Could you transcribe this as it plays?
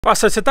Right,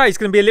 so today's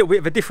going to be a little bit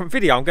of a different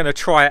video. I'm going to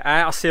try it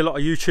out. I see a lot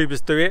of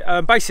YouTubers do it.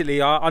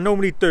 Basically, I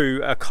normally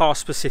do a car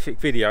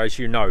specific video, as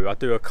you know. I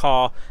do a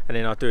car and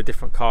then I do a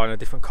different car and a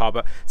different car.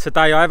 But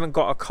today I haven't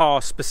got a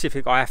car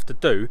specific I have to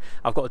do.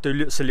 I've got to do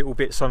lots of little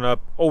bits on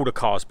all the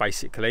cars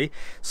basically.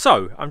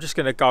 So I'm just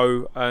going to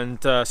go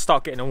and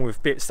start getting on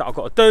with bits that I've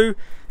got to do.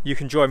 You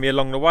can join me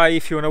along the way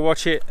if you want to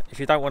watch it. If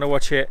you don't want to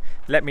watch it,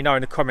 let me know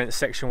in the comments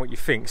section what you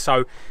think.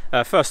 So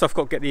first I've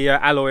got to get the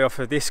alloy off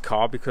of this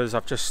car because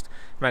I've just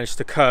managed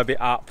to curb it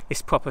up.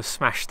 It's proper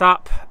smashed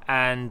up,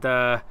 and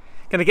going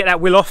to get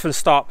that wheel off and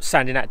start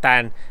sanding that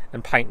down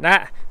and paint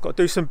that. Got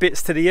to do some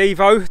bits to the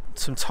Evo,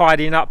 some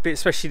tidying up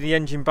bits, especially the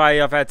engine bay.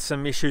 I've had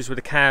some issues with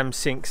the cam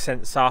sync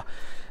sensor.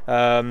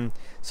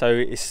 So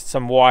it's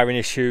some wiring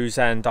issues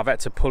and I've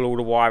had to pull all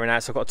the wiring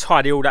out, so I've got to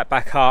tidy all that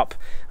back up.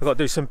 I've got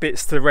to do some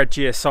bits to the red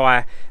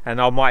GSI, and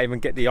I might even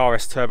get the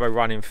RS turbo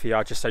running for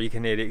you just so you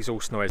can hear the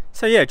exhaust noise.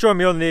 So yeah, join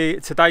me on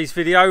today's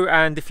video,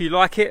 and if you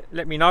like it,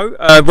 let me know.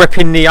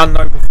 Repping the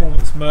Unknown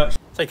Performance merch.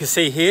 So you can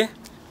see here,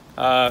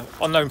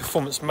 Unknown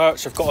Performance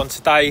merch I've got on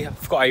today. I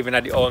forgot I even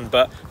had it on,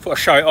 but I thought I'd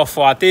show it off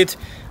while I did.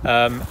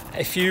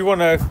 If you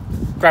want to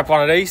grab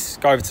one of these,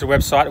 go over to the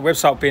website. The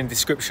website will be in the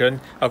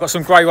description. I've got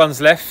some grey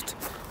ones left.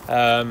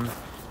 And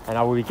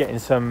I will be getting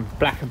some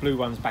black and blue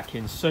ones back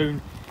in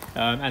soon,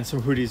 and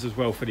some hoodies as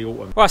well for the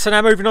autumn. Right, so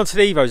now moving on to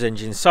the Evo's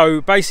engine.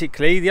 So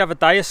basically the other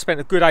day I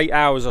spent a good 8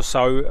 hours or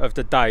so of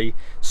the day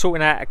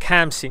sorting out a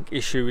cam sync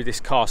issue with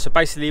this car. So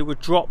basically it would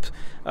drop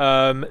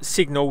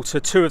signal to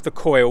 2 of the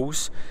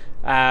coils.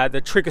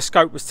 The trigger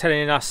scope was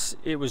telling us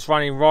it was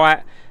running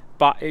right,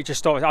 but it just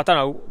started, I don't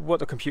know what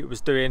the computer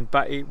was doing,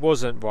 but it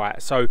wasn't right.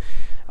 So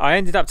I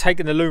ended up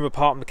taking the loom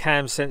apart from the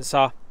cam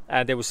sensor.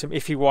 There was some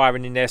iffy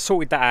wiring in there,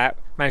 sorted that out,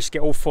 managed to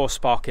get all 4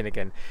 sparking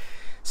again.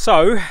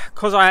 So,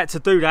 because I had to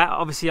do that,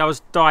 obviously I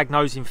was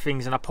diagnosing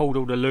things and I pulled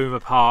all the loom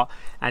apart,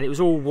 and it was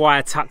all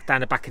wire tucked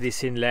down the back of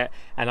this inlet,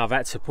 and I've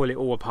had to pull it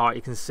all apart,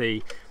 you can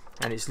see,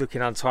 and it's looking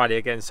untidy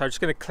again. So I'm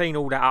just going to clean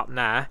all that up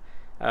now,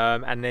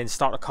 and then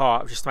start the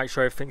car up just to make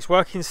sure everything's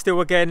working still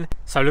again.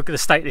 So look at the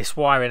state of this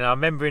wiring. I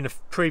remember in the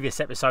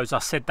previous episodes I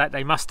said that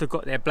they must have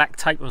got their black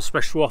tape on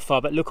special offer,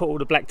 but look at all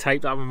the black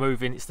tape that I'm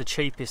removing. It's the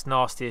cheapest,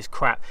 nastiest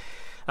crap.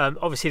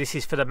 Obviously this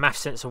is for the MAF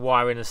sensor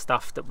wiring and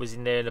stuff that was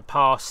in there in the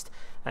past,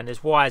 and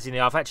there's wires in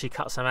there. I've actually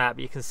cut some out,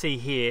 but you can see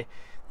here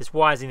there's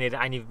wires in there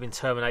that ain't even been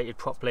terminated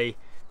properly.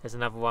 There's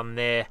another one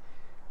there.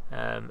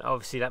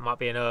 Obviously that might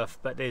be an earth,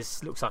 but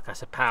there's, looks like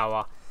that's a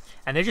power,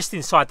 and they're just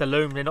inside the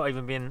loom. They're not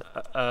even being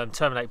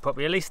terminated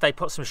properly. At least they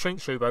put some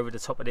shrink tube over the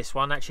top of this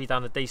one, actually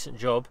done a decent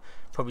job.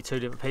 Probably 2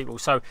 different people.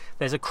 So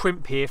there's a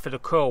crimp here for the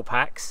coil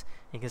packs.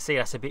 You can see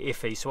that's a bit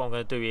iffy, so what I'm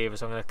going to do here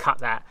is I'm going to cut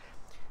that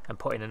and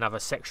put in another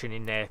section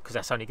in there, because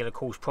that's only going to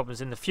cause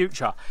problems in the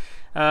future.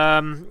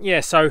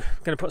 Yeah, so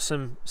I'm going to put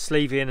some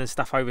sleeve in and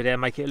stuff over there,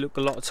 make it look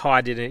a lot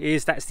tidier than it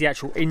is. That's the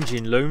actual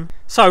engine loom.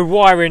 So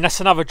wiring,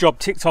 that's another job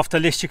ticked off the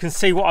list. You can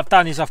see what I've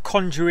done is I've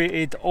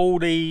conduited all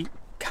the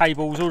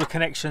cables, all the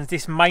connections.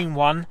 This main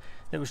one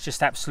that was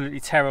just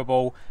absolutely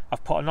terrible,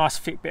 I've put a nice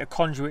thick bit of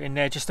conduit in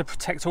there just to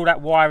protect all that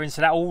wiring,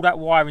 so that all that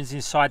wiring's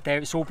inside there.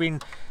 It's all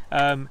been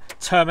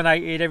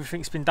terminated,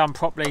 everything's been done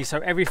properly, so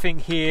everything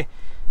here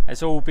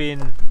has all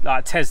been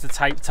like Tesla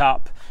taped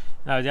up.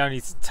 No, the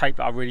only tape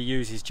that I really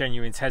use is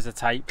genuine Tesla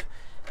tape,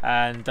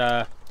 and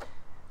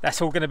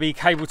that's all going to be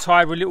cable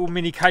tied with little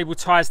mini cable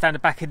ties down the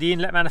back of the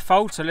inlet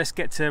manifold. So let's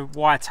get to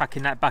wire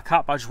tucking that back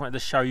up. I just wanted to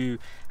show you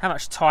how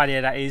much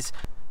tidier that is.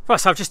 Right,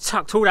 so I've just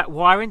tucked all that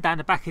wiring down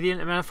the back of the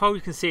inlet manifold.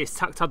 You can see it's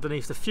tucked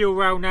underneath the fuel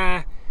rail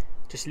now.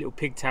 Just little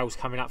pigtails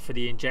coming up for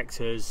the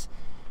injectors,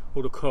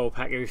 all the coil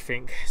pack,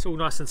 everything. It's all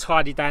nice and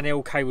tidy down there,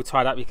 all cable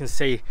tied up. You can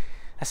see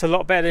that's a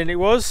lot better than it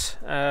was.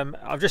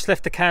 I've just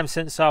left the cam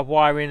sensor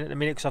wiring at the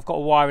minute because I've got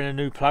to wire in a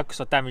new plug, because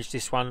I damaged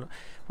this one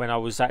when I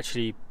was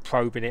actually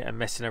probing it and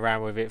messing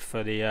around with it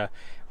for the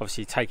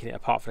obviously taking it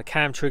apart for the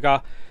cam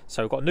trigger.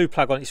 So I've got a new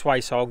plug on its way,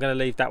 so I'm going to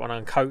leave that one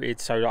uncoated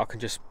so that I can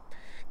just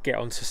get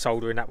onto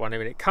soldering that one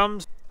when it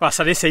comes. Right,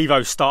 so this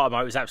Evo starter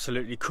motor is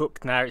absolutely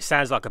cooked now. It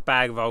sounds like a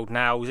bag of old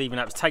nails. Even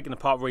though it was taken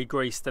apart,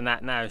 re-greased and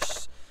that, now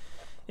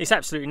it's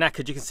absolutely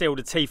knackered. You can see all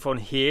the teeth on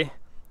here.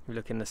 You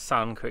look in the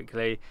sun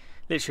quickly.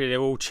 Literally they're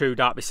all chewed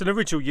up. It's an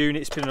original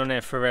unit, it's been on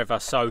there forever.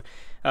 So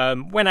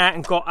went out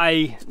and got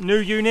a new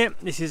unit.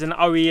 This is an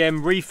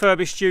OEM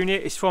refurbished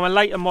unit. It's from a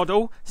later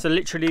model, so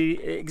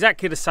literally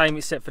exactly the same,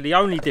 except for the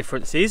only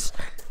difference is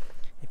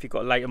if you've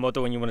got a later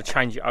model and you want to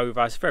change it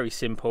over, it's very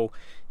simple.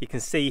 You can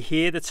see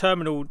here the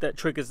terminal that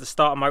triggers the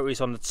starter motor is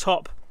on the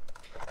top,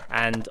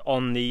 and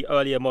on the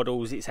earlier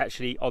models it's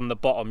actually on the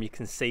bottom. You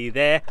can see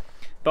there,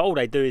 but all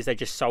they do is they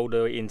just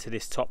solder it into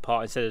this top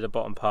part instead of the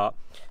bottom part.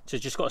 So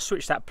just got to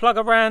switch that plug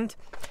around.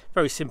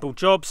 Very simple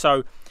job.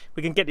 So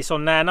we can get this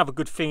on now. Another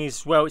good thing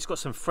is, well, it's got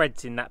some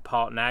threads in that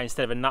part now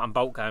instead of a nut and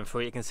bolt going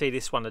through it. You can see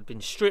this one had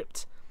been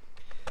stripped,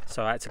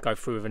 so I had to go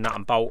through with a nut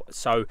and bolt.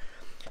 So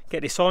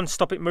get this on,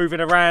 stop it moving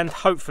around.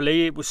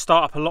 Hopefully it will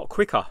start up a lot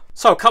quicker.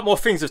 So a couple more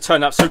things have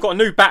turned up. So we've got a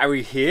new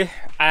battery here,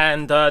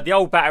 and the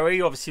old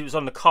battery, obviously it was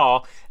on the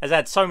car, has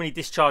had so many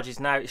discharges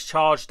now. It's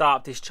charged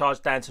up,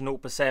 discharged down to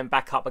 0%,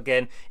 back up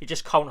again. It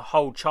just can't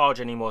hold charge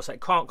anymore, so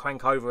it can't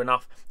crank over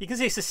enough. You can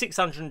see it's a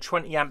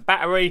 620 amp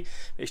battery.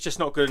 It's just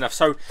not good enough.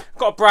 So I've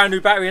got a brand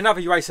new battery,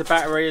 another Eraser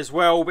battery as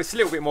well, but it's a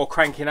little bit more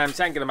cranking amps.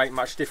 It ain't going to make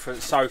much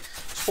difference. So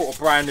just bought a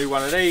brand new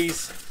one of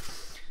these.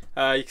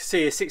 You can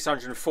see here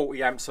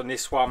 640 amps on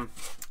this one,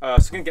 so I'm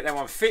going to get that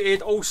one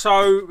fitted.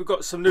 Also, we've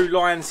got some new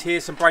lines here,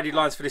 some braided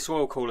lines for this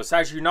oil cooler. So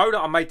as you know, that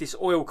I made this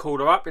oil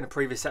cooler up in a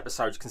previous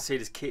episode. You can see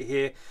this kit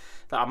here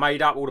that I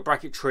made up, all the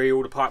bracketry,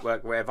 all the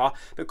pipework, whatever.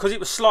 But because it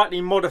was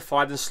slightly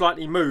modified and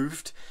slightly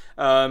moved,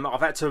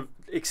 I've had to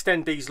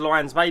extend these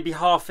lines maybe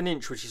 ½ an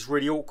inch, which is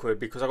really awkward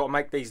because I've got to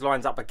make these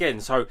lines up again.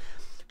 So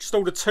just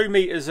ordered 2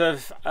 meters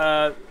of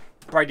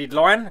braided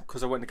line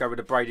because I wanted to go with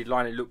a braided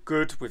line. It looked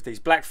good with these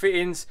black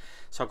fittings,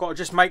 so I've got to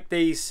just make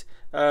these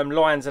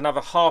lines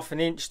another ½ an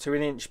inch to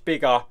an inch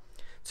bigger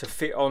to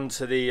fit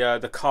onto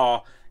the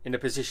car in the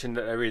position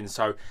that they're in.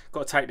 So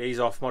got to take these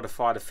off,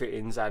 modify the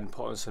fittings and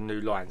put on some new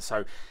lines.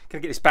 So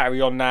gonna get this battery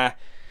on there,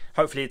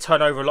 hopefully it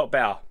turn over a lot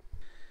better.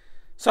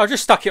 So I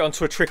just stuck it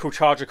onto a trickle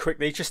charger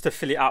quickly just to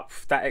fill it up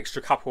that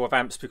extra couple of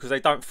amps because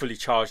they don't fully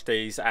charge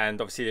these, and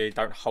obviously they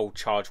don't hold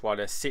charge while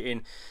they're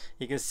sitting.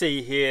 You can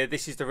see here,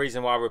 this is the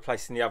reason why I'm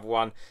replacing the other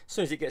one. As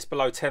soon as it gets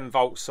below 10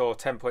 volts or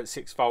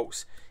 10.6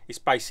 volts, it's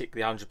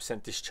basically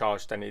 100%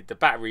 discharged and the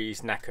battery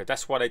is knackered.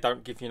 That's why they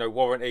don't give you no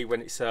warranty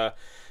when it's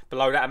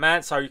below that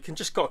amount. So you can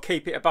just got to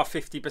keep it above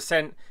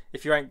 50%.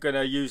 If you ain't going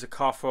to use a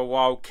car for a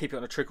while, keep it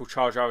on a trickle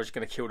charger, or it's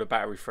going to kill the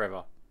battery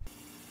forever.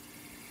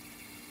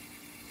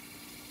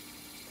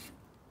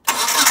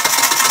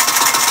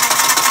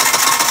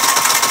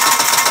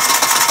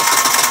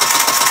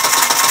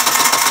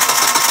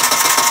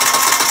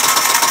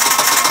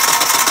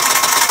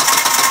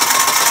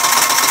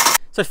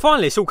 So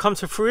finally it's all come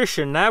to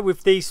fruition now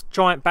with these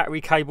giant battery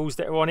cables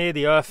that are on here,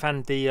 the earth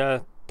and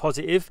the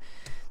positive.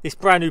 This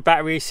brand new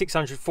battery,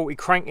 640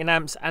 cranking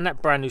amps, and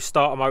that brand new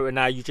starter motor.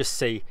 Now you just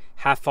see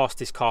how fast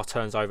this car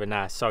turns over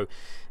now. So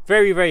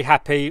very, very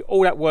happy.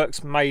 All that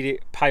work's made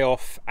it pay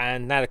off,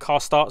 and now the car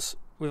starts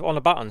on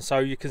a button. So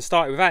you can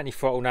start it without any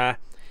throttle now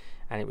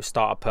and it will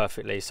start up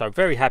perfectly. So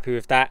very happy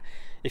with that.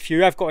 If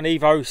you have got an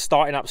Evo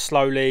starting up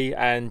slowly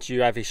and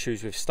you have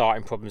issues with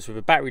starting problems with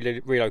a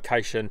battery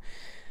relocation,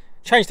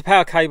 change the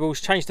power cables,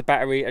 change the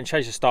battery and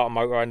change the starter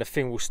motor and the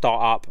thing will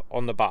start up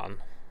on the button.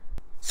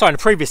 So in the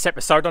previous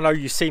episode, I know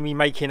you see me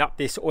making up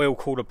this oil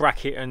cooler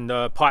bracket and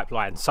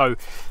pipeline. So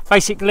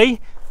basically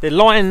the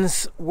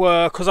lines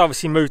were, because I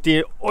obviously moved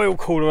the oil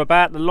cooler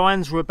about, the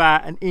lines were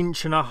about 1.5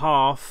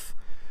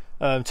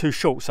 inches too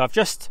short. So I've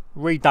just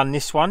redone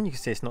this one. You can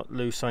see it's not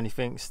loose or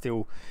anything, it's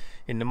still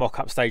in the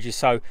mock-up stages,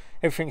 so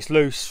everything's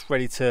loose,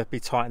 ready to be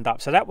tightened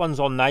up. So that one's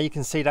on now. You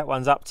can see that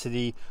one's up to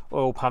the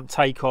oil pump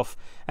takeoff,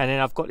 and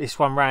then I've got this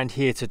one round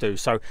here to do.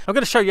 So I'm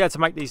going to show you how to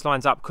make these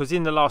lines up, because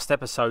in the last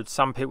episode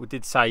some people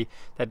did say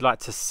they'd like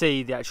to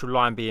see the actual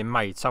line being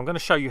made. So I'm going to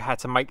show you how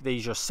to make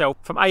these yourself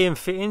from AM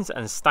fittings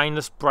and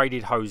stainless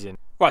braided hosing.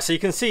 Right, so you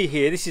can see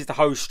here, this is the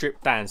hose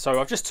stripped down.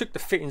 So I've just took the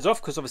fittings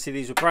off because obviously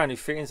these were brand new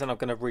fittings and I'm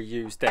going to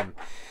reuse them.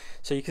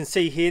 So you can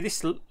see here,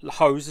 this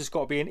hose has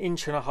got to be 1.5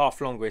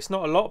 inches longer. It's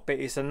not a lot, but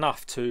it's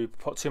enough to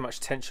put too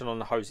much tension on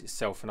the hose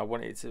itself. And I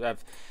want it to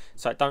have,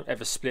 so it don't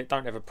ever split,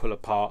 don't ever pull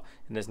apart,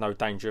 and there's no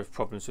danger of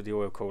problems with the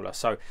oil cooler.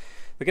 So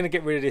we're going to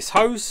get rid of this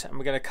hose and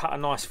we're going to cut a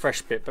nice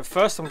fresh bit. But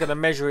first I'm going to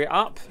measure it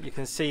up. You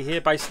can see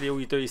here, basically all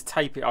you do is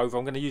tape it over.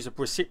 I'm going to use a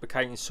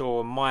reciprocating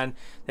saw on mine.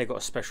 They've got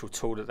a special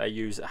tool that they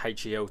use at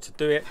HEL to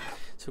do it.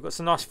 So we've got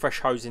some nice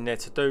fresh hose in there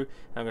to do. And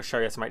I'm going to show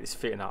you how to make this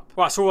fitting up.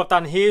 Right, so all I've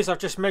done here is I've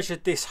just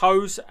measured this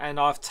hose and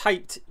I've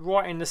taped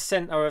right in the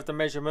center of the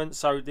measurement.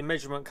 So the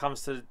measurement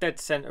comes to the dead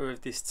center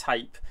of this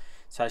tape.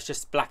 So it's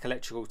just black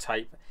electrical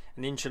tape,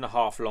 1.5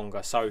 inches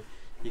longer. So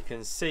you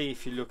can see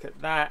if you look at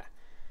that,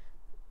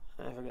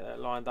 if I get that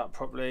lined up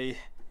properly,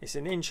 it's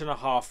 1.5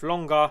 inches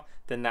longer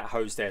than that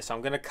hose there. So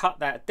I'm going to cut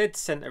that dead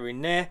center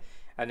in there,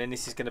 and then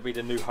this is going to be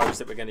the new hose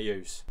that we're going to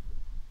use.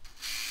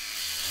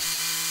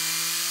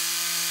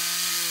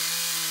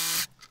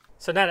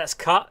 So now that's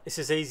cut, it's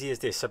as easy as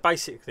this. So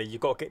basically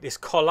you've got to get this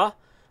collar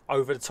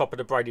over the top of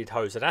the braided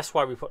hose, and that's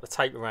why we put the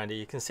tape around it.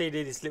 You can see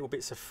these little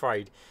bits are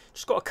frayed.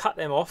 Just got to cut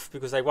them off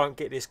because they won't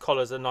get this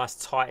collar as a nice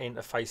tight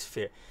interface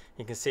fit.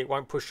 You can see it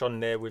won't push on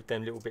there with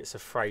them little bits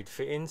of frayed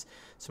fittings.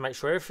 So make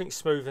sure everything's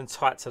smooth and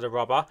tight to the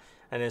rubber,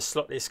 and then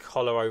slot this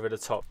collar over the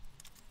top.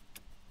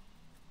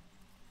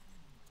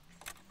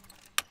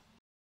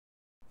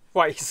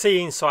 Right, you can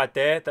see inside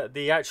there that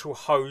the actual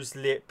hose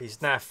lip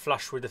is now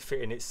flush with the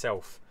fitting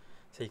itself.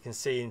 So you can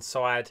see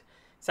inside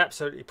it's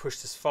absolutely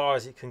pushed as far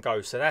as it can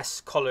go. So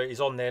that collar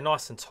is on there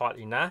nice and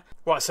tightly now.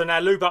 Right, so now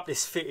lube up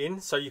this fitting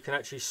so you can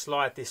actually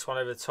slide this one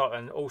over the top,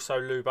 and also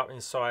lube up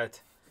inside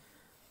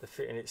the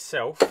fitting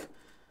itself,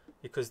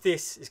 because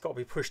this has got to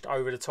be pushed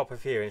over the top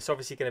of here and it's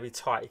obviously going to be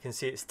tight. You can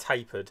see it's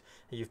tapered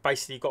and you've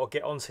basically got to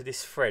get onto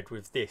this thread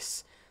with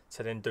this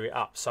to then do it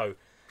up. So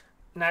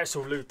now it's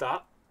all lubed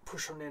up,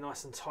 push on there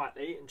nice and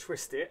tightly and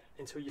twist it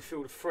until you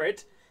feel the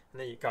thread, and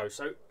there you go.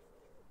 So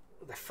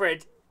the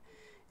thread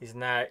is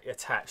now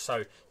attached, so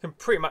you can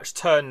pretty much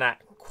turn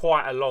that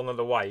quite along on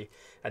the way,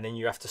 and then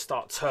you have to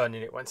start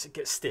turning it once it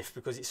gets stiff,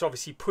 because it's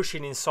obviously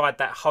pushing inside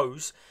that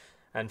hose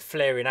and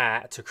flaring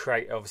out to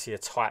create obviously a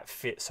tight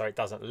fit so it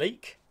doesn't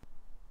leak.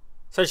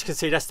 So as you can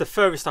see, that's the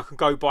furthest I can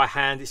go by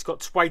hand. It's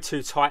got way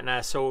too tight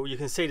now, so you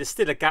can see there's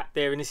still a gap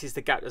there, and this is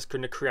the gap that's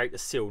going to create the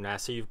seal now.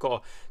 So you've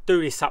got to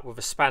do this up with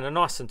a spanner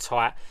nice and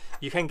tight.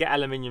 You can get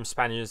aluminium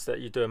spanners that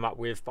you do them up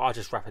with, but I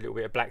just wrap a little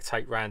bit of black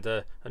tape around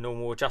a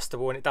normal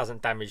adjustable, and it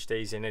doesn't damage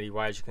these in any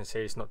way. As you can see,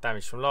 it's not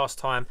damaged from last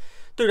time.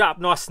 Do that up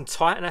nice and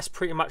tight, and that's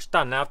pretty much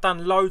done. Now I've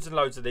done loads and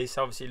loads of these,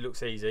 so obviously it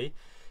looks easy.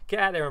 Get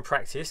out there and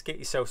practice, get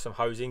yourself some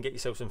hosing, get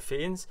yourself some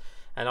fittings,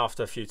 and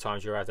after a few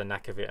times you'll have the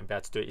knack of it and be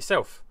able to do it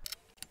yourself.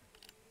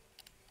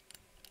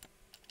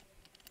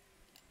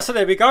 So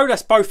there we go,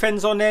 that's both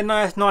ends on there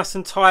now, nice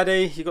and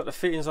tidy. You've got the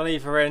fittings on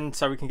either end,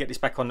 so we can get this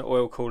back on the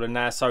oil cooler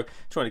now. So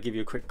trying to give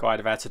you a quick guide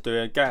of how to do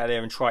it. Go out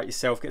there and try it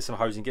yourself, get some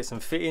hosing, get some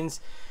fittings,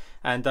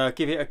 and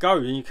give it a go.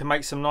 And you can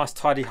make some nice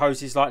tidy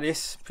hoses like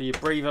this for your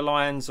breather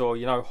lines, or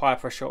you know, high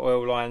pressure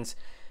oil lines,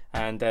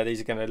 and these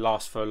are going to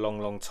last for a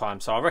long time.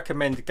 So I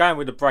recommend going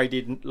with a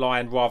braided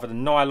line rather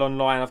than nylon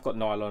line. I've got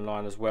nylon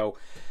line as well.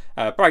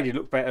 Braided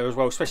look better as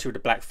well, especially with the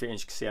black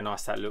fittings. You can see how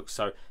nice that looks,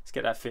 so let's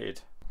get that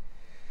fitted.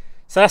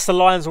 So that's the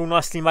lines all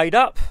nicely made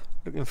up,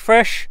 looking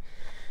fresh.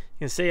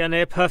 You can see on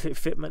there, perfect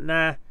fitment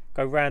now.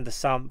 Go round the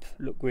sump,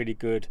 look really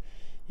good.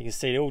 You can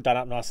see they're all done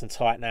up nice and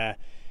tight now.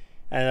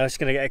 And I'm just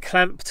going to get a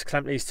clamp to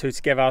clamp these two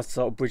together,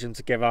 sort of bridge them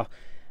together,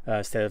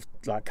 instead of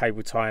like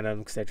cable tying them,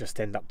 because they just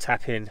end up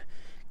tapping.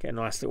 Get a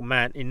nice little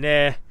mount in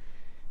there.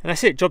 And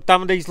that's it, job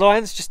done with these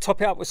lines. Just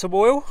top it up with some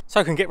oil.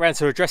 So I can get round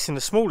to addressing the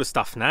smaller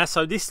stuff now.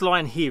 So this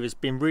line here has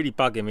been really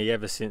bugging me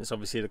ever since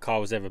obviously the car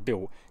was ever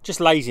built.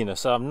 Just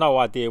laziness. I have no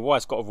idea why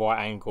it's got a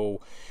right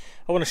angle.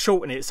 I want to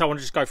shorten it, so I want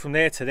to just go from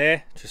there to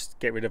there. Just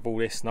get rid of all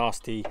this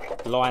nasty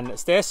line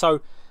that's there. So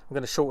I'm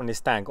going to shorten this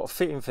down. Got a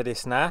fitting for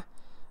this now.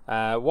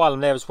 While I'm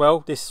there as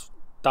well, this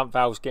dump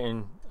valve's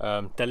getting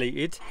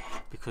deleted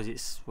because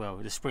it's, well,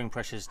 the spring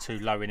pressure is too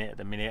low in it at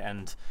the minute,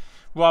 and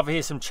rather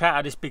hear some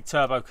chatter, this big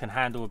turbo can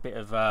handle a bit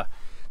of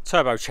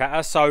turbo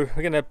chatter. So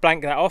we're going to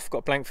blank that off. Got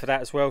a blank for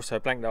that as well, so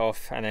blank that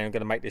off, and then I'm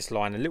going to make this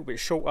line a little bit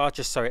shorter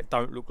just so it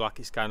don't look like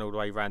it's going all the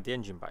way around the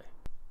engine bay.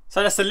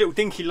 So that's the little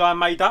dinky line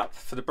made up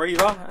for the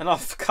breather, and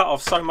I've cut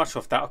off so much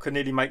of that I could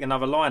nearly make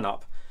another line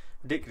up.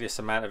 Ridiculous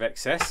amount of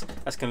excess.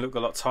 That's going to look a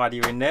lot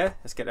tidier in there.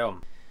 Let's get it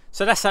on.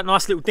 So that's that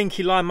nice little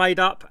dinky line made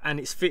up, and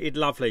it's fitted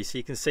lovely. So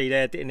you can see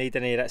there, didn't need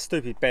any of that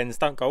stupid bends.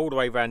 Don't go all the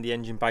way around the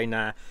engine bay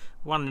now.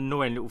 One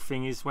annoying little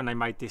thing is when they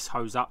made this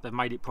hose up, they've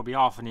made it probably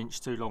half an inch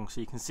too long.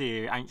 So you can see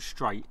it ain't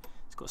straight.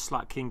 It's got a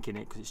slight kink in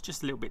it because it's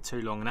just a little bit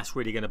too long, and that's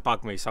really going to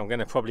bug me. So I'm going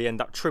to probably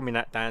end up trimming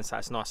that down so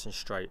it's nice and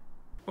straight.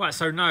 Right,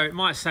 so no, it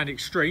might sound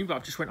extreme, but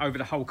I've just went over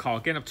the whole car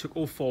again. I've took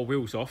all 4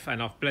 wheels off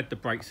and I've bled the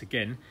brakes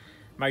again.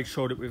 Made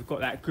sure that we've got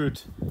that good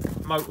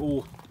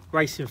motor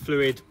racing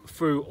fluid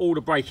through all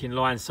the braking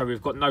lines, so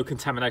we've got no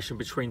contamination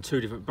between 2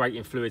 different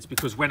braking fluids,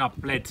 because when I've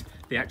bled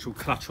the actual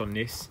clutch on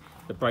this,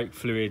 the brake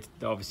fluid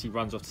that obviously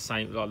runs off the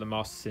same, like the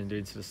master cylinder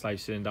into the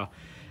slave cylinder,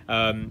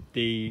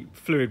 the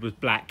fluid was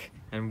black,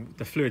 and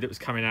the fluid that was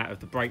coming out of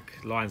the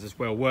brake lines as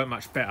well weren't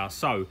much better.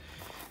 So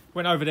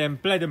went over them,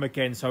 bled them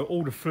again, so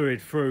all the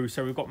fluid through.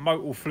 So we've got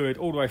motor fluid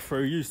all the way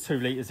through. Used 2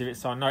 litres of it,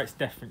 so I know it's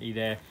definitely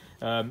there.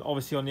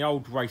 Obviously on the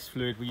old race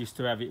fluid we used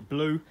to have it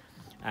blue,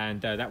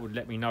 and that would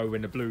let me know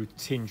when the blue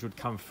tinge would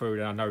come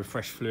through, and I know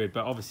fresh fluid.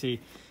 But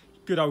obviously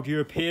good old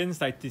Europeans,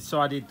 they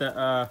decided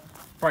that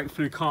brake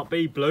fluid can't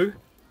be blue,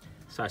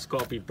 so it's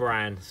got to be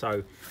brown. So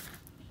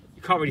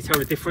you can't really tell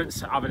the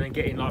difference other than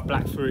getting like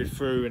black fluid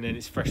through and then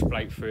it's fresh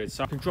brake fluid.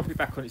 So I can drop it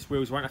back on its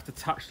wheels, won't have to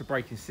touch the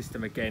braking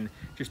system again.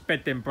 Just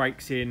bed them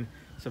brakes in,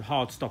 some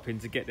hard stopping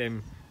to get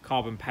them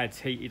carbon pads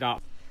heated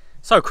up.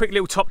 So quick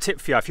little top tip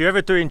for you, if you're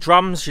ever doing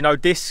drums, you know,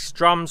 discs,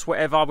 drums,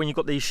 whatever, when you've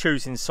got these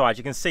shoes inside,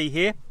 you can see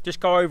here, just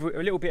go over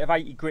a little bit of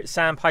 80 grit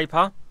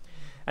sandpaper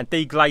and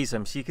deglaze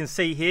them. So you can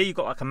see here, you've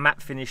got like a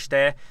matte finish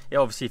there. Yeah,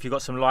 obviously if you've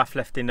got some life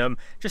left in them,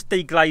 just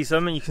deglaze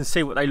them and you can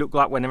see what they look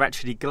like when they're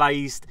actually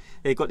glazed.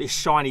 They've got this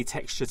shiny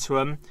texture to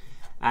them,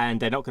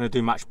 and they're not going to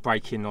do much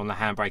braking on the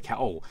handbrake at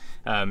all.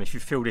 If you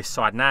feel this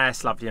side now,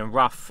 it's lovely and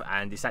rough,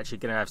 and it's actually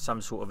going to have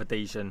some sort of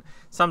adhesion,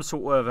 some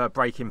sort of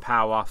braking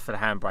power for the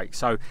handbrake.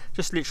 So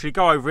just literally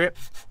go over it,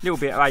 a little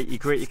bit of 80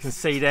 grit, you can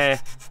see there,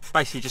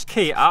 basically just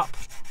key it up,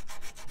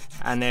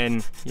 and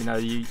then you know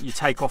you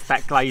take off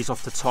that glaze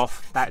off the top,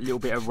 that little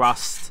bit of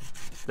rust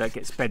that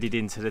gets bedded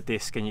into the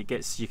disc, and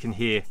you can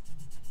hear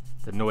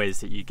the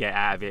noise that you get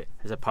out of it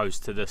as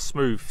opposed to the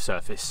smooth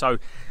surface. So a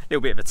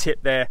little bit of a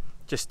tip there.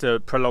 just to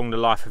prolong the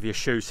life of your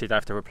shoes so you don't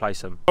have to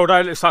replace them. Although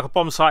it looks like a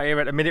bomb site here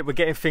at the minute, we're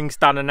getting things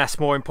done and that's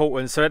more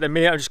important. So at the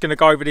minute I'm just going to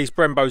go over these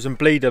Brembos and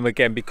bleed them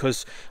again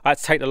because I had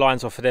to take the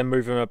lines off of them,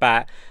 move them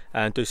about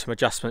and do some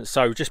adjustments.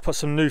 So just put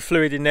some new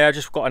fluid in there.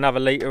 Just got another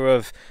litre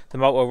of the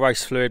motor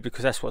race fluid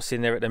because that's what's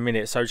in there at the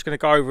minute. So just going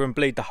to go over and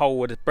bleed the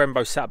whole of the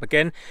Brembo setup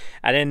again.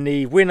 And then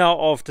the winner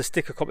of the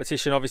sticker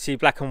competition, obviously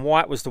black and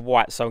white, was the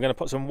white. So I'm going to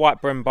put some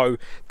white Brembo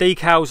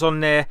decals on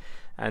there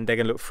and they're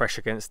going to look fresh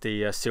against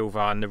the silver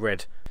and the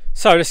red.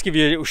 So let's give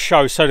you a little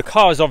show. So the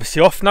car is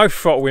obviously off, no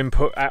throttle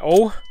input at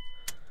all.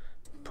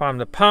 Prime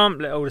the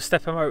pump, let all the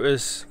stepper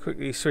motors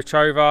quickly switch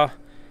over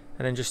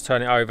and then just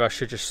turn it over,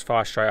 should just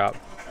fire straight up.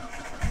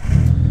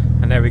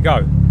 And there we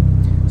go.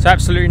 So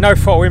absolutely no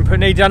throttle input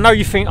needed. I know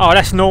you think, oh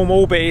that's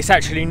normal, but it's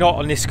actually not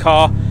on this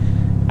car.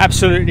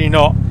 Absolutely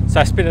not.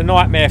 So it's been a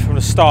nightmare from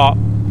the start.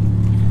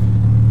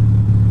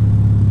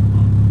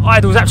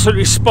 Idle's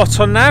absolutely spot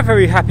on now,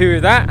 very happy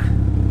with that.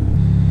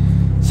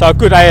 So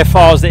good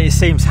AFRs that it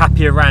seems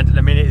happy around at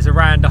the minute is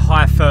around the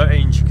high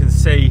 13s. You can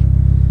see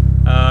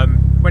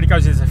when it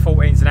goes into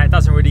 14s and that, it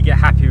doesn't really get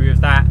happy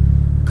with that.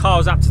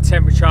 Car's up to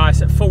temperature,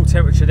 it's at full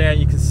temperature there, and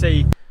you can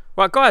see.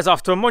 Right guys,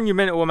 after a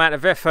monumental amount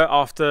of effort,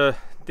 after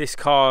this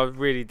car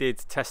really did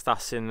test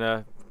us in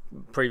the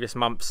previous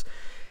months,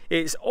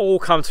 it's all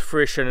come to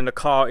fruition and the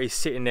car is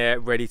sitting there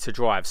ready to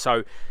drive.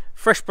 So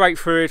fresh brake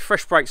fluid,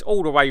 fresh brakes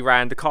all the way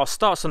around. The car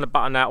starts on the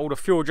button now. All the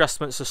fuel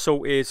adjustments are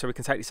sorted so we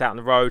can take this out on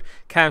the road.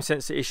 Cam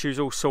sensor issues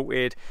all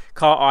sorted.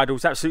 Car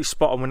idles absolutely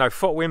spot on with no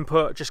throttle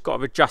input. Just got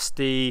to adjust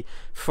the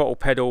throttle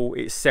pedal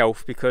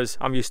itself because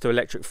I'm used to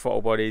electric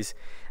throttle bodies,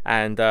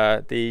 and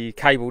the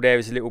cable there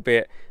is a little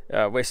bit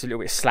it's a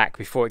little bit slack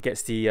before it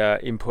gets the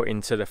input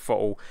into the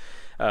throttle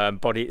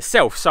body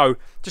itself. So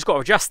just got to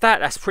adjust that.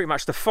 That's pretty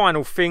much the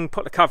final thing.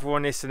 Put the cover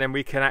on this and then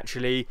we can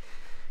actually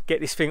get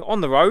this thing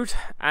on the road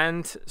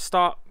and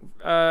start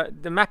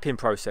the mapping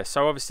process.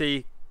 So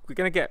obviously we're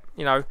going to get,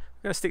 you know,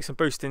 we're going to stick some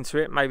boost into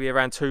it, maybe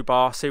around 2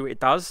 bar, see what it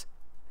does.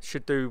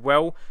 Should do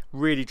well.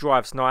 Really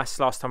drives nice.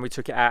 Last time we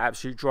took it out,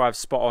 absolutely drives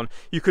spot on.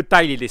 You could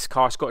daily this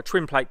car. It's got a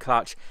twin plate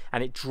clutch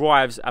and it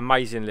drives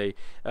amazingly.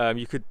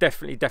 You could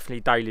definitely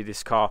daily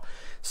this car.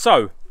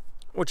 So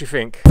what do you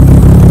think?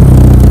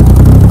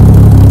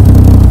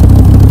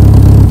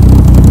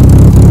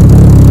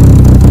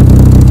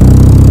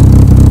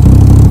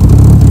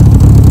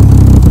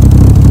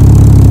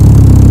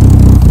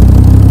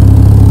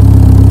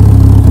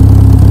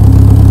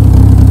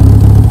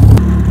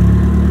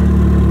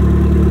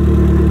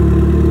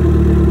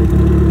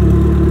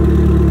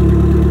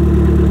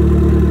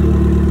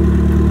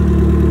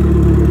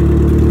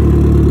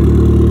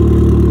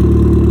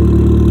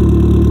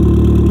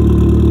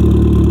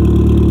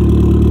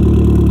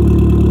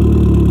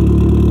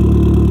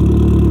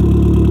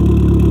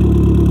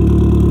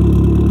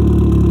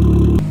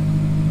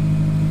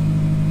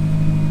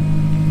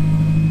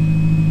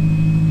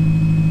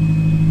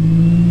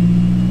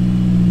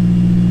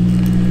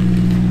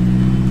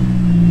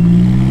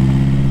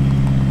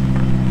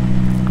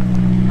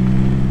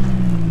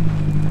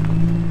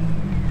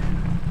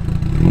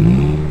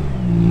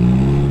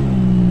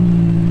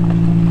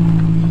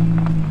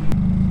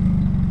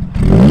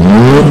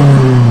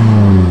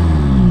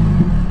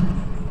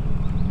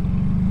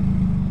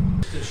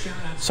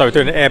 So we're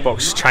doing an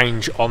airbox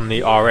change on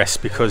the RS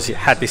because it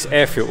had this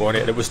air filter on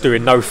it that was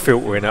doing no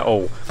filtering at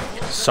all.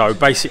 So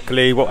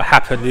basically what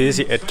happened is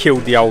it had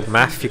killed the old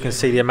MAF. You can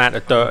see the amount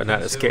of dirt and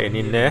that that's getting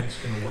in there.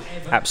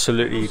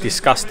 Absolutely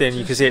disgusting.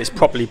 You can see it's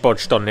properly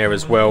bodged on there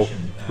as well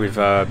with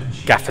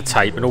gaffer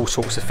tape and all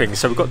sorts of things.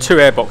 So we've got 2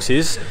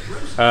 airboxes.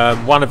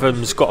 One of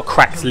them's got a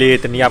cracked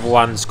lid and the other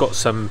one's got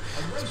some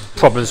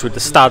problems with the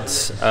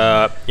studs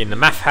in the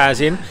MAF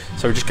housing.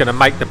 So we're just going to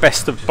make the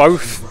best of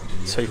both.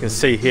 So you can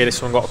see here, this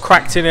one got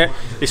cracked in it,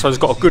 this one's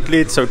got a good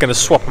lid, so we're going to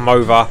swap them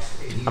over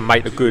and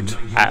make the good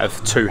out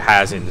of 2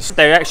 housings.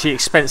 They're actually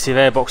expensive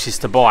airboxes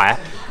to buy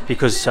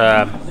because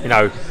you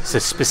know, it's a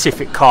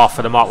specific car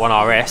for the Mark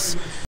 1 RS.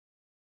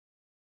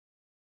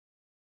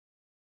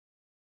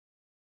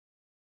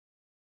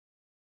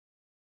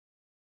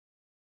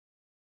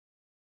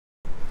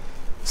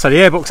 So the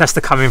airbox has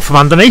to come in from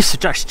underneath, so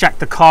just jack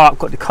the car up,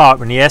 got the car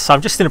up in the air. So I'm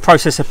just in the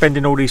process of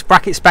bending all these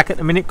brackets back at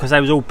the minute because they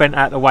was all bent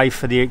out of the way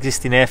for the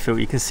existing air filter.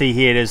 You can see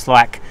here there's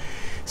like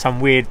some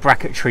weird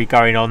bracketry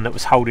going on that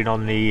was holding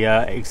on the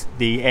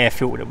air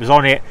filter that was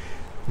on it,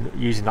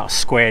 using that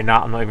square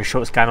nut. I'm not even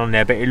sure what's going on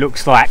there, but it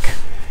looks like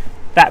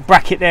that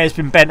bracket there has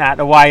been bent out of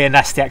the way, and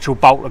that's the actual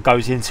bolt that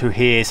goes into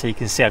here. So you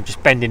can see I'm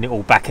just bending it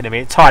all back at the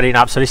minute, tidying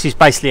up. So this is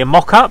basically a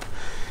mock-up.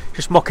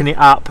 Just mocking it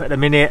up at the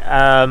minute.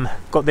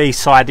 Got these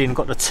side in,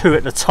 got the 2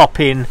 at the top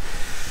in,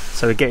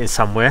 so we're getting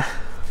somewhere.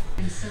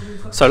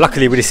 So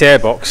luckily with this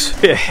airbox,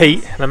 a bit of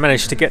heat, and I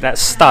managed to get that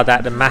stud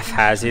out of the MAF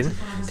housing.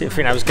 Didn't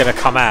think that was going to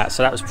come out,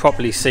 so that was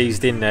properly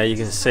seized in there. You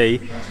can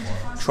see,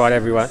 tried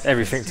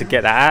everything to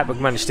get that out, but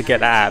managed to get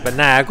that out. But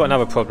now I've got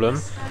another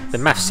problem. The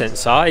MAF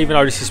sensor, even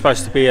though this is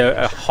supposed to be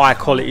a high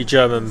quality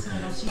German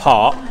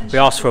part, we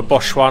asked for a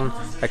Bosch one,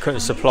 they couldn't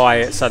supply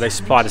it, so they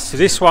supplied us to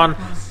this one.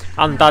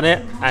 undone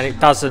it, and it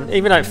doesn't,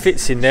 even though it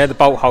fits in there, the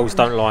bolt holes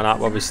don't line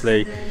up.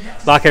 Obviously,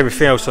 like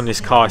everything else on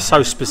this car, it's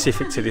so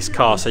specific to this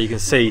car. So you can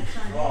see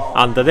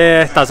under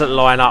there doesn't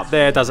line up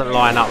there, doesn't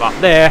line up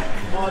there.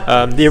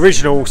 The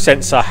original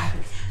sensor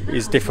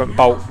is different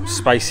bolt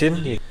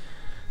spacing.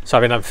 So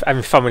I've been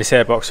having fun with this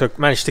airbox. So I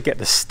managed to get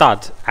the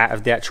stud out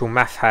of the actual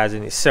MAF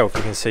housing itself.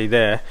 You can see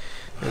there,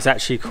 it's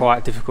actually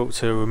quite difficult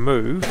to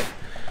remove,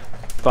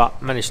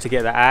 but managed to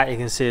get that out. You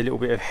can see a little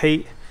bit of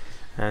heat,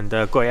 and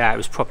got it out. It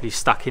was properly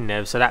stuck in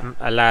there, so that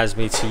allows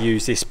me to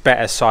use this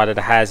better side of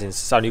the housing.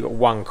 It's only got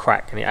one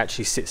crack and it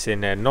actually sits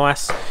in there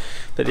nice.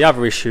 But the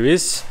other issue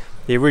is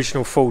the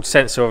original Ford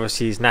sensor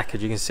obviously is knackered.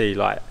 You can see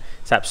like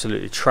it's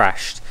absolutely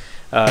trashed,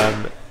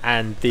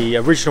 and the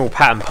original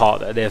pattern part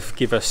that they've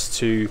given us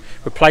to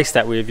replace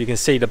that with, you can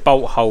see the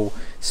bolt hole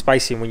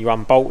spacing when you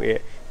unbolt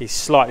it is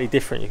slightly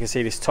different. You can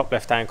see this top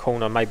left hand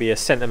corner maybe a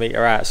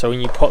centimetre out, so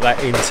when you put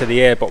that into the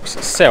airbox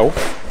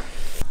itself,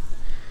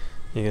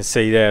 you can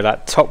see there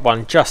that top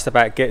one just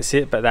about gets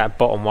it, but that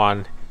bottom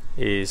one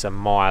is a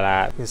mile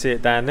out. You can see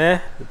it down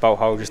there, the bolt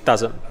hole just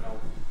doesn't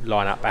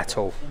line up at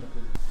all.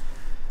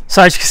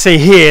 So as you can see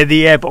here,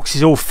 the airbox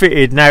is all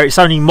fitted. Now it's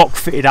only mock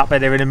fitted up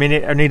there in a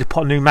minute. I need to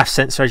put a new MAF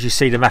sensor. As you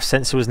see, the MAF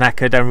sensor was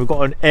knackered, and we've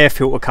got an air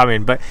filter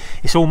coming, but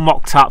it's all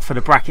mocked up for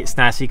the brackets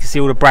now, so you can see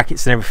all the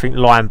brackets and everything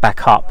line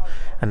back up,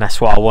 and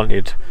that's what I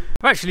wanted.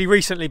 I've actually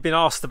recently been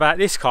asked about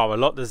this car a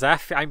lot, the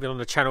ZAF. It ain't been on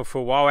the channel for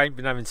a while, I ain't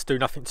been having to do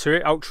nothing to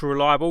it. Ultra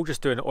reliable,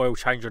 just doing an oil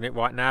change on it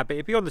right now, but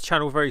it'll be on the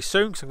channel very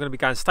soon because I'm going to be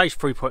going stage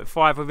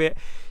 3.5 with it.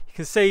 You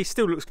can see,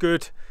 still looks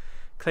good.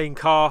 Clean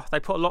car. They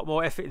put a lot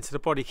more effort into the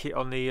body kit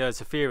on the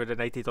Zafira than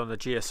they did on the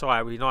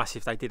GSI. It would be nice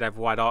if they did have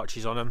wide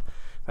arches on them,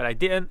 but they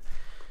didn't.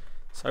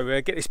 So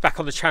we'll get this back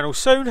on the channel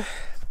soon.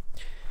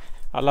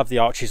 I love the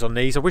arches on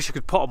these. I wish I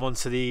could put them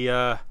onto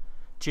the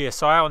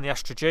GSI on the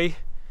Astra G.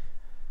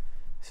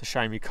 It's a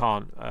shame you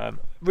can't.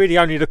 Really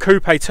only the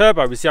Coupe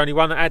Turbo was the only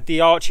one that had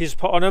the arches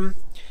put on them,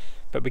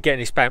 but we're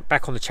getting this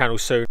back on the channel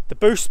soon. The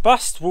boost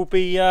bust will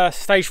be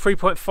stage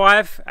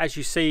 3.5. As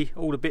you see,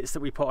 all the bits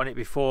that we put on it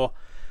before.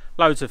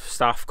 Loads of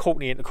stuff,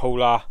 Courtney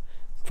intercooler,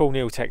 full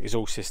Neotech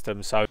exhaust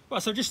system. So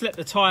I've just let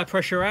the tyre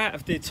pressure out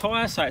of the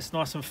tyre, so it's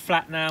nice and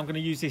flat now. I'm going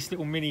to use this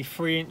little mini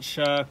 3-inch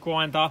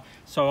grinder.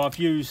 So I've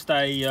used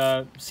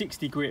a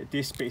 60 grit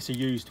disc, but it's a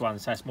used one,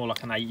 so it's more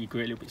like an 80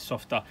 grit, a little bit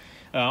softer.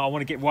 I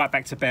want to get right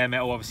back to bare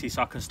metal, obviously,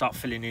 so I can start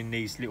filling in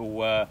these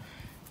little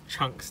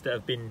chunks that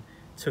have been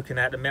taken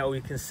out of the metal.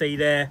 You can see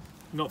there,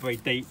 not very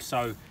deep,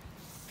 so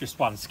just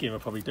one skim will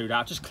probably do that.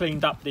 I've just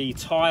cleaned up the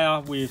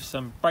tyre with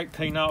some brake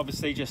cleaner,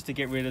 obviously, just to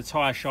get rid of the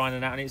tyre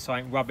shining out on it, so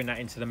I ain't rubbing that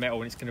into the metal,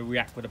 and it's going to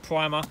react with a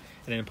primer, and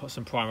then put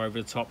some primer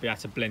over the top. We have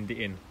to blend it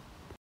in.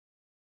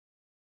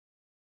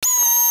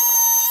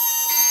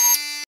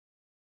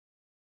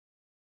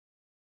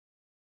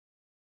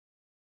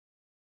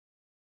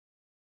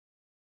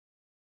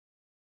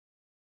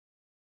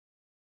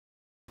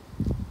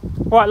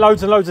 Right,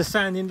 loads and loads of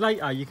sanding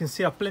later. You can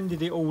see I've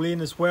blended it all in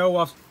as well.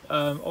 I've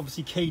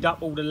obviously keyed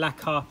up all the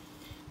lacquer,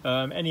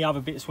 any other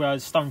bits where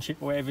stone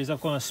chip or whatever is.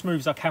 I've gone as smooth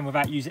as I can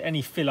without using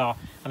any filler.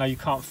 I know you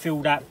can't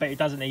fill that, but it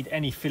doesn't need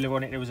any filler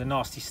on it. There was a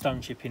nasty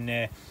stone chip in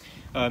there.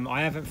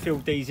 I haven't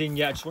filled these in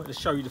yet. I just wanted to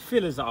show you the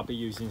fillers that I'll be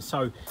using.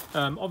 So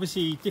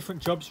obviously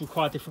different jobs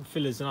require different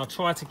fillers, and I'll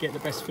try to get the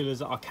best fillers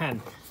that I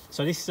can.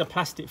 So this is a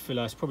plastic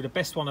filler. It's probably the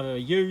best one I've ever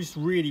used.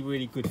 Really,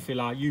 really good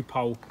filler.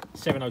 Opel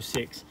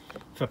 706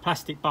 for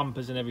plastic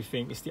bumpers and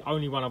everything. It's the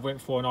only one I've went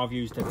for, and I've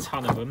used a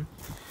ton of them.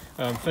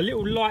 For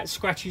little light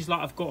scratches like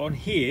I've got on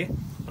here,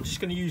 I'm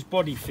just going to use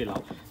body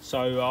filler.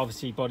 So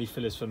obviously body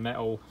fillers for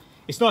metal.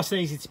 It's nice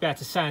and easy to be able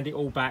to sand it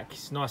all back.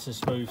 It's nice and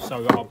smooth,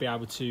 so I'll be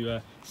able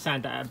to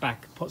sand that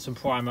back, put some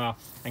primer,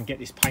 and get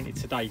this painted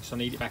today because I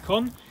need it back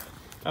on.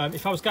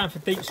 If I was going for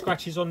deep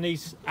scratches on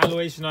these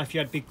alloys, you know, if you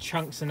had big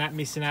chunks and that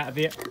missing out of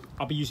it,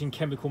 I'll be using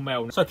chemical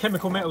metal. So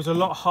chemical metal is a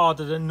lot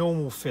harder than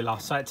normal filler,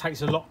 so it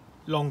takes a lot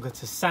longer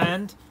to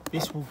sand.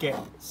 This will get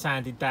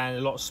sanded down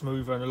a lot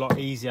smoother and a lot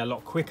easier, a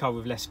lot quicker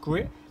with less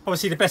grit.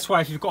 Obviously the best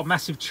way, if you've got a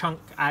massive chunk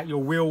out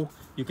your wheel,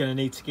 you're going to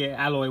need to get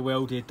alloy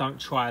welded. Don't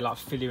try like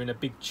filling a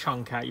big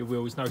chunk out your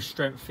wheel. There's no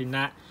strength in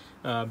that.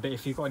 But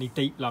if you've got any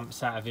deep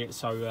lumps out of it,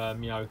 so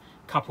you know,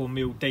 a couple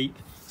mil deep,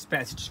 it's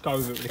better to just go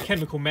over it. With the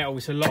chemical metal,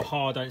 it's a lot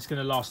harder and it's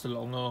going to last a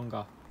lot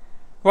longer.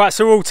 Right,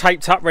 so we're all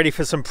taped up, ready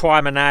for some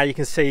primer now. You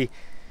can see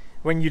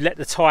when you let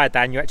the tyre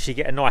down, you actually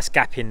get a nice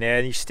gap in there,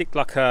 and you stick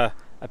like a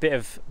bit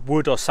of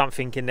wood or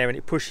something in there, and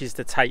it pushes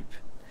the tape,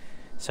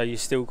 so you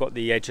still got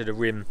the edge of the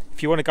rim.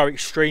 If you want to go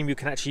extreme, you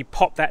can actually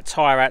pop that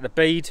tyre out the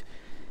bead,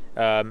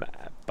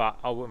 but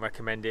I wouldn't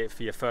recommend it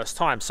for your first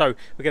time. So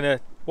we're going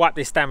to wipe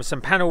this down with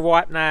some panel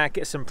wipe now,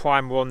 get some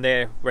primer on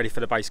there, ready for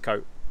the base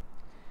coat.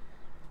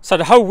 So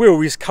the whole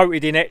wheel is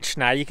coated in etch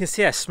now. You can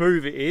see how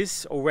smooth it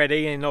is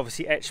already, and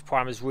obviously etch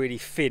primer is really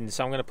thin,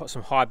 so I'm going to put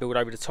some high build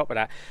over the top of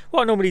that.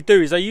 What I normally do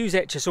is I use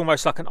etch as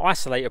almost like an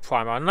isolator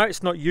primer. I know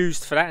it's not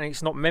used for that and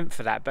it's not meant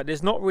for that, but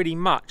there's not really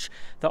much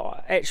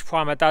that etch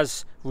primer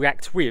does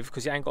react with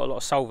because it ain't got a lot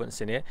of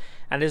solvents in it,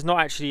 and there's not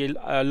actually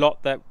a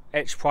lot that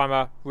etch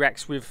primer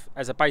reacts with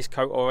as a base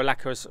coat or a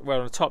lacquer as well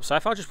on the top. So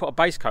if I just put a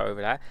base coat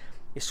over that,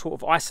 it's sort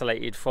of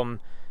isolated from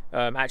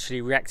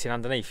actually reacting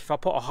underneath. If I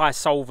put a high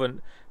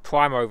solvent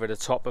primer over the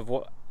top of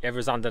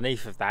whatever's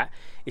underneath of that,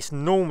 it's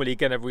normally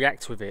going to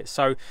react with it.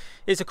 So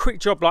it's a quick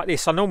job like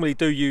this. I normally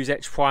do use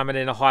etch primer and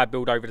then a high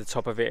build over the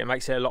top of it. It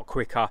makes it a lot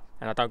quicker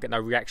and I don't get no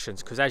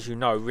reactions, because as you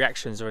know,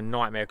 reactions are a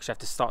nightmare because you have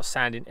to start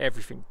sanding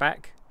everything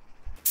back.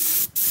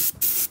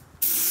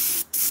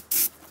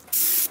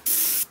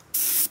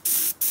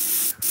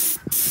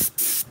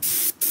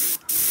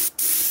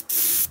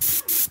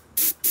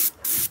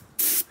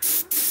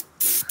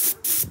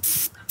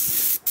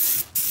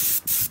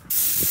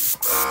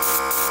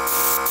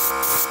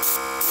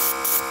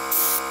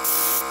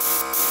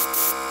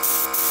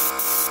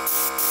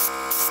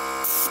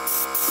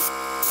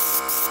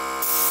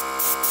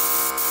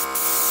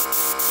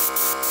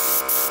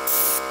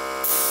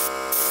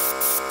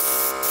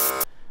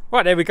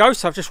 Right, there we go.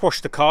 So I've just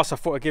washed the car, so I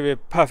thought I'd give you a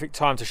perfect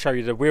time to show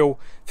you the wheel.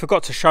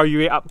 Forgot to show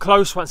you it up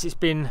close once it's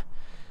been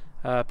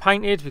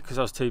painted because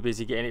I was too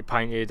busy getting it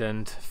painted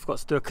and forgot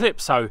to do a clip.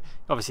 So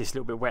obviously it's a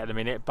little bit wet at the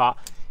minute, but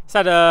it's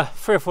had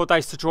 3 or 4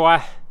 days to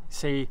dry.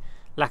 See,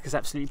 lacquers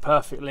absolutely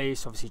perfectly.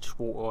 It's obviously just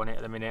water on it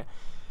at the minute.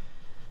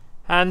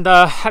 And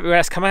happy with how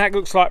it's come out.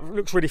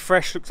 Looks really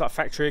fresh, looks like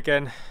factory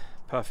again.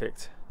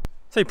 Perfect.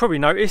 So you probably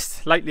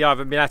noticed lately I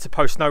haven't been able to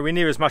post nowhere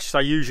near as much as I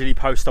usually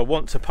post or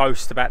want to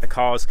post about the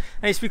cars,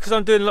 and it's because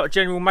I'm doing a lot of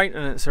general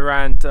maintenance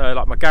around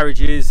like my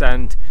garages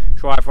and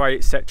driveway,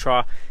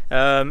 etc.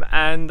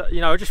 And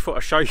you know, I just thought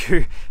I'd show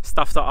you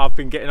stuff that I've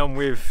been getting on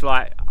with,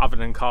 like other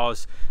than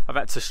cars. I've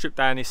had to strip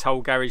down this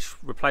whole garage,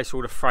 replace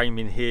all the frame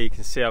in here. You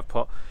can see I've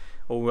put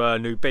all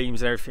new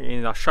beams and everything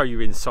in. I'll show you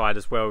inside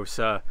as well.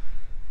 So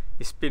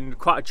it's been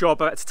quite a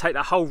job. I had to take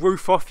that whole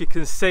roof off, you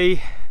can see,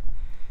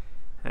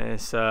 and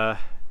it's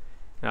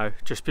you know,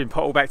 just been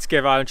put all back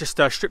together, and just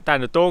stripped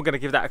down the door. Going to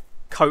give that a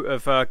coat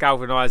of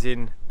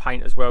galvanising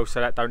paint as well, so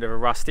that don't ever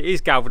rust. It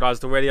is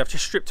galvanised already. I've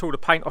just stripped all the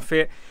paint off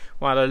it.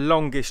 One of the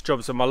longest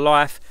jobs of my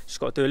life. Just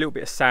got to do a little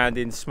bit of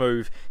sanding,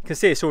 smooth. You can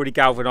see it's already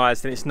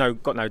galvanised and it's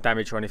got no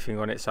damage or anything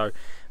on it. So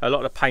a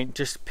lot of the paint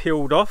just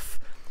peeled off.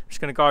 I'm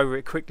just going to go over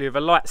it quickly with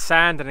a light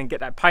sand and then get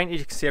that painted.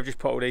 You can see I've just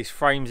put all these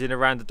frames in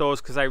around the doors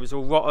because they was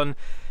all rotten.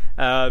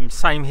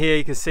 Same here.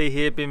 You can see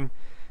here, been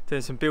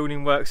doing some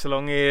building works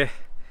along here.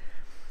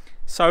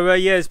 So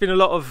yeah, there's been a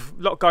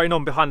lot going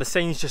on behind the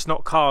scenes, just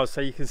not cars.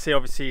 So you can see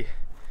obviously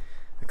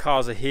the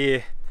cars are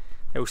here,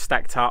 they're all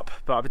stacked up,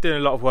 but I've been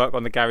doing a lot of work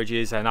on the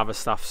garages and other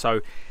stuff,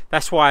 so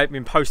that's why I've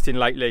been posting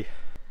lately.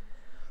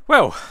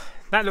 Well,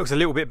 that looks a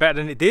little bit better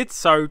than it did.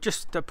 So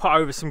just to put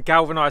over some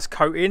galvanised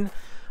coating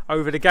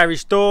over the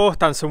garage door,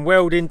 done some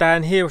welding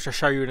down here, which I'll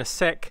show you in a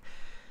sec.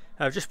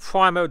 Just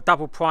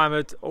double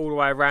primered all the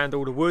way around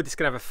all the wood. It's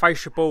going to have a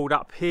fascia board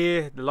up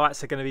here. The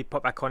lights are going to be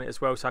put back on it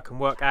as well, so I can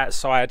work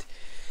outside.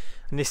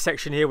 In this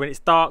section here, when it's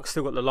dark,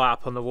 still got the light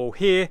up on the wall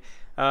here.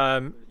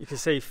 You can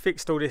see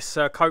fixed all this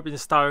coping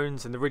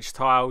stones and the ridge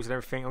tiles and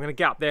everything. I'm going to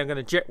get up there, I'm going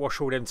to jet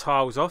wash all them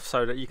tiles off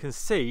so that you can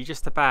see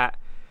just about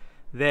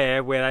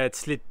there where they had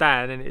slid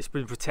down and it's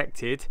been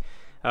protected.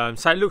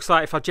 So it looks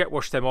like if I jet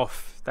wash them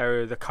off,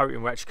 the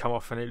coating will actually come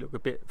off and it look a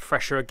bit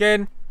fresher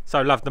again. So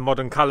I love the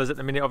modern colours at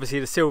the minute. Obviously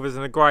the silvers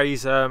and the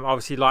greys,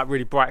 obviously like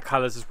really bright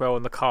colours as well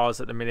on the cars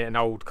at the minute, and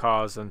old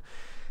cars, and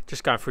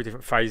just going through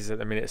different phases at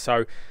the minute. So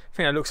I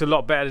think that looks a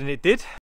lot better than it did.